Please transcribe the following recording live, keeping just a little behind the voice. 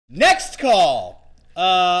Next call.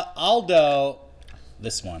 Aldo.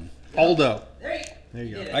 This one. Aldo. There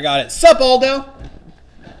you go. I got it. Sup, Aldo?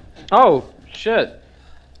 Oh, shit.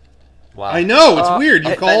 Wow. I know, it's weird.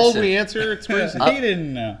 You called, offensive. we answer, it's crazy. He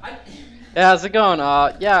didn't know. Yeah, how's it going?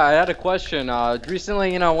 Yeah, I had a question.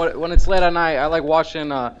 Recently, you know, when it's late at night, I like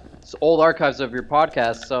watching old archives of your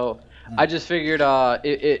podcast. So I just figured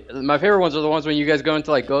my favorite ones are the ones when you guys go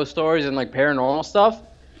into like ghost stories and like paranormal stuff.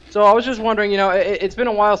 So I was just wondering, you know, it's been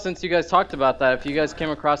a while since you guys talked about that. If you guys came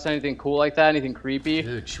across anything cool like that, anything creepy.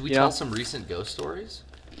 Dude, should we tell some recent ghost stories?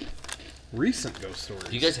 Recent ghost stories.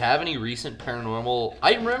 Do you guys have any recent paranormal?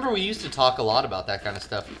 I remember we used to talk a lot about that kind of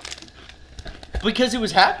stuff. Because it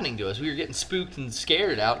was happening to us. We were getting spooked and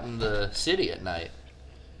scared out in the city at night.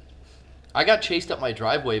 I got chased up my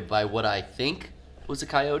driveway by what I think was a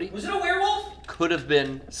coyote. Was it a werewolf? Could have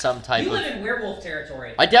been some type of... You live in werewolf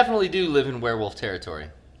territory. I definitely do live in werewolf territory.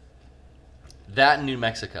 That in New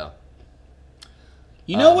Mexico.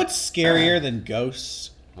 You know what's scarier than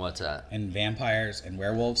ghosts What's that? and vampires and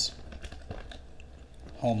werewolves?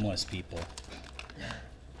 Homeless people.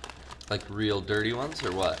 Like real dirty ones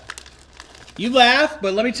or what? You laugh,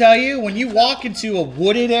 but let me tell you, when you walk into a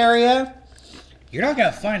wooded area, you're not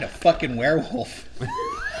gonna find a fucking werewolf.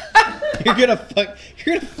 You're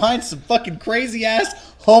gonna find some fucking crazy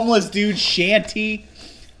ass homeless dude shanty.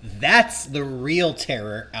 That's the real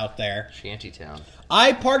terror out there. Shantytown.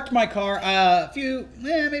 I parked my car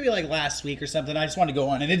maybe like last week or something. I just wanted to go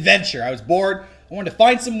on an adventure. I was bored. I wanted to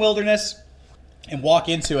find some wilderness and walk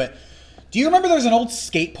into it. Do you remember there's an old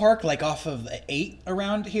skate park like off of the 8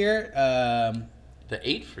 around here? The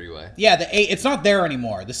 8 freeway? Yeah, the 8. It's not there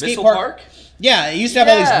anymore. The skate Missile park. Park? Yeah, it used to have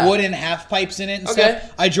all these wooden half pipes in it and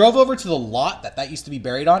stuff. I drove over to the lot that used to be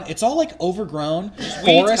buried on. It's all like overgrown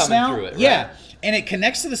forest now. Through it, right? Yeah. And it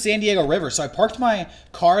connects to the San Diego River. So I parked my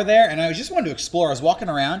car there and I just wanted to explore. I was walking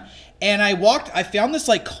around and I found this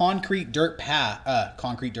like concrete dirt path.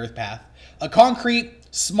 A concrete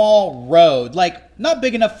small road, like not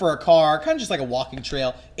big enough for a car, kind of just like a walking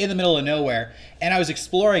trail in the middle of nowhere. And I was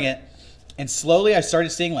exploring it and slowly I started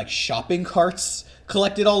seeing like shopping carts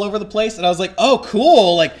collected all over the place. And I was like, oh,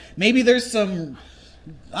 cool. Like maybe there's some,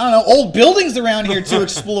 I don't know, old buildings around here to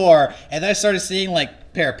explore. And then I started seeing like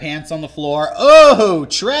pair of pants on the floor. Oh,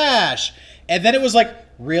 trash. And then it was like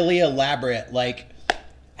really elaborate, like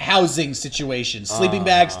housing situation, sleeping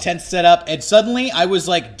bags, tents set up. And suddenly I was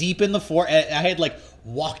like deep in the forest. I had like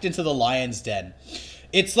walked into the lion's den.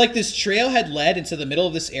 It's like this trail had led into the middle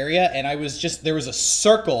of this area. And there was a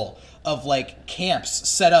circle of like camps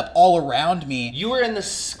set up all around me. You were in the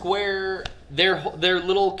square, their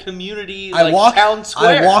little community, town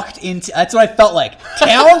square. I walked into, that's what I felt like.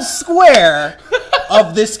 Town square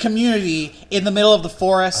of this community in the middle of the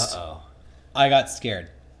forest. Uh-oh. I got scared.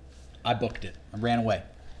 I booked it. I ran away.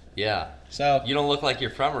 Yeah. So you don't look like you're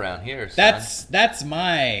from around here, son. That's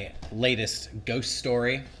my latest ghost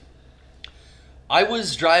story. I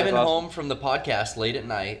was driving home from the podcast late at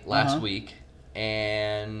night last week,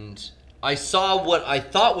 and I saw what I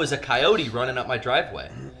thought was a coyote running up my driveway.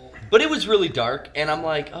 But it was really dark, and I'm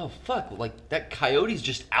like, oh, fuck, like, that coyote's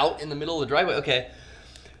just out in the middle of the driveway. Okay,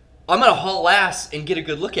 I'm going to haul ass and get a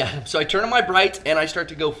good look at him. So I turn on my brights, and I start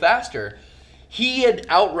to go faster. He had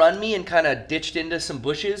outrun me and kind of ditched into some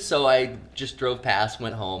bushes, so I just drove past,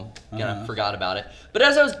 went home, kind of forgot about it. But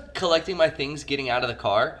as I was collecting my things, getting out of the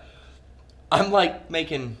car, I'm, like,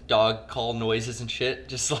 making dog call noises and shit,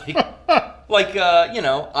 just like... you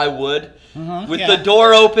know, I would. With the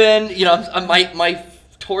door open, you know, my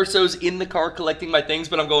torso's in the car collecting my things,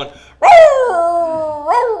 but I'm going,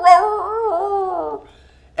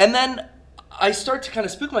 and then I start to kind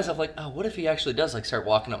of spook myself, like, oh, what if he actually does, like, start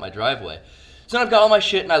walking up my driveway? So then I've got all my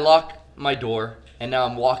shit, and I lock my door, and now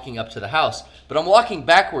I'm walking up to the house. But I'm walking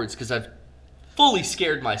backwards because I've fully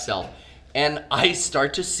scared myself, and I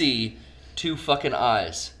start to see 2 fucking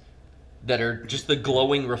eyes that are just the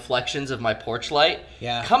glowing reflections of my porch light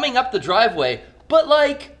coming up the driveway, but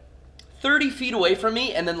like 30 feet away from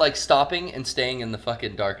me, and then like stopping and staying in the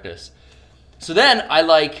fucking darkness. So then I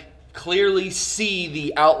like clearly see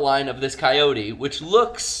the outline of this coyote, which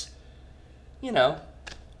looks, you know,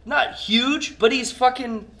 not huge, but he's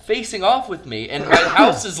fucking facing off with me, and my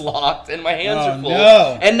house is locked and my hands are full.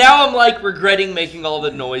 No. And now I'm like regretting making all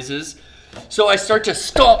the noises. So I start to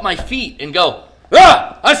stomp my feet and go,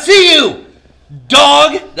 ah, I see you,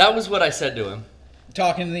 dog. That was what I said to him.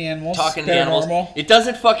 Talking to the animals. Talking to the animals. It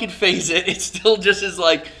doesn't fucking phase it. It still just is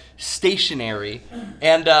like stationary.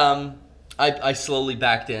 And I slowly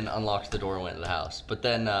backed in, unlocked the door, and went to the house. But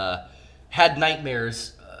then had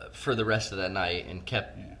nightmares for the rest of that night and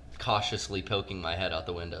kept cautiously poking my head out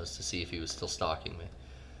the windows to see if he was still stalking me.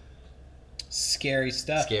 scary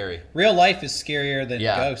stuff. Scary. Real life is scarier than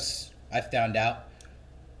Yeah. ghosts, I found out.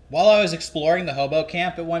 While I was exploring the hobo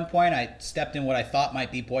camp at one point, I stepped in what I thought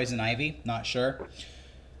might be poison ivy. Not sure.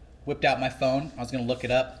 Whipped out my phone. I was going to look it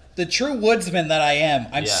up. The true woodsman that I am,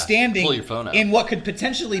 I'm Yeah, standing pull your phone out. in what could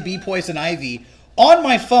potentially be poison ivy on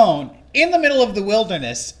my phone in the middle of the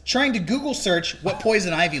wilderness trying to Google search what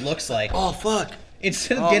poison ivy looks like. Oh fuck!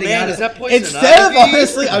 Instead of Oh, getting man, out is of that poison instead ivy? of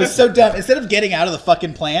honestly, I was so dumb. Instead of getting out of the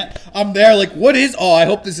fucking plant, I'm there like, what is? Oh, I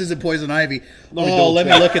hope this isn't poison ivy. Let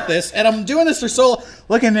me look at this. And I'm doing this for so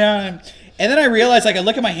looking down, and then I realize like I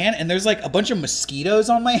look at my hand and there's like a bunch of mosquitoes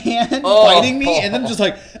on my hand biting me, and then I'm just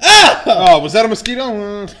like, ah! Oh, was that a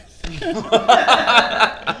mosquito?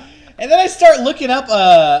 And then I start looking up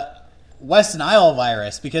West Nile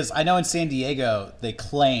virus because I know in San Diego they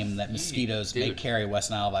claim that mosquitoes may Dude. carry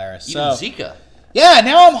West Nile virus. Even So Zika. yeah,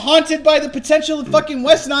 now I'm haunted by the potential of fucking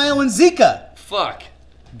West Nile and Zika. Fuck.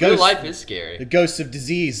 Your Ghost- life is The scary. ghosts of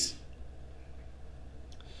disease.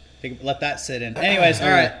 Let that sit in. Anyways, all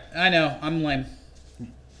right. I know I'm lame.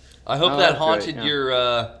 I hope Oh, that that's haunted great, yeah.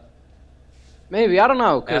 your. Maybe, I don't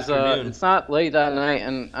know, because Afternoon. it's not late that night,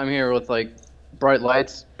 and I'm here with, like, bright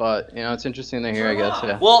lights, but, you know, it's interesting to hear, I guess,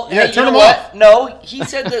 yeah. Well, Yeah, hey, turn you know 'em what? off. No, he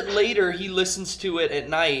said that later he listens to it at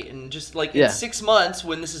night, and just like Yeah. in 6 months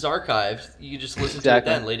when this is archived, you just listen Exactly.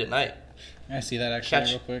 to it then late at night. I see that actually Catch.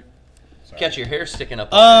 real quick. Catch your hair sticking up.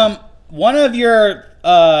 One of your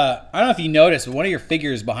I don't know if you noticed, but one of your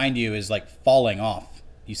figures behind you is like falling off.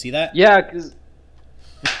 You see that? Yeah, because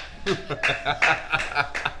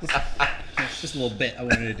It's just a little bit I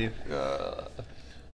wanted to do.